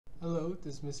Hello,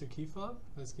 this is Mr. Keyfob.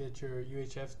 Let's get your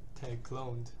UHF tag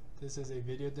cloned. This is a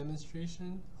video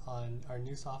demonstration on our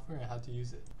new software and how to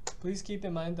use it. Please keep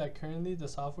in mind that currently the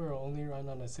software will only run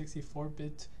on a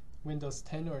 64-bit Windows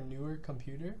 10 or newer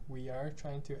computer. We are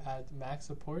trying to add Mac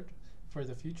support for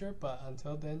the future, but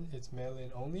until then it's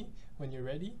mail-in only. When you're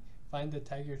ready, find the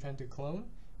tag you're trying to clone,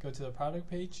 go to the product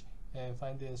page and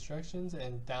find the instructions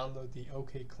and download the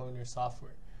OK Cloner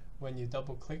software. When you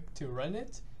double click to run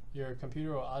it, your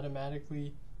computer will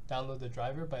automatically download the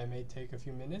driver, but it may take a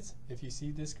few minutes. If you see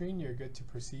this screen, you're good to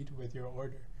proceed with your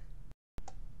order.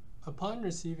 Upon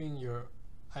receiving your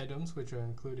items, which will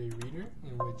include a reader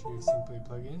in which you simply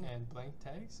plug in and blank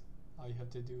tags, all you have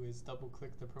to do is double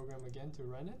click the program again to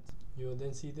run it. You will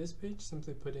then see this page.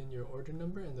 Simply put in your order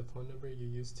number and the phone number you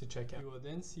used to check out. You will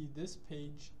then see this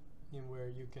page in where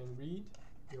you can read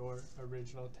your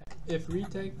original tag. If read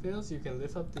tag fails, you can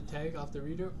lift up the tag off the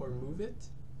reader or move it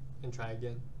and try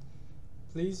again.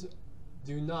 Please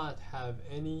do not have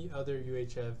any other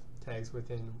UHF tags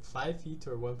within 5 feet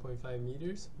or 1.5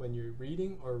 meters when you're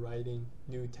reading or writing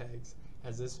new tags,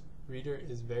 as this reader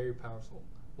is very powerful.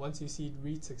 Once you see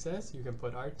read success, you can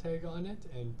put our tag on it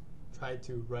and try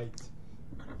to write.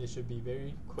 It should be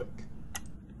very quick.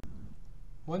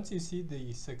 Once you see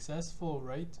the successful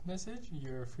write message,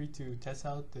 you're free to test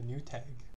out the new tag.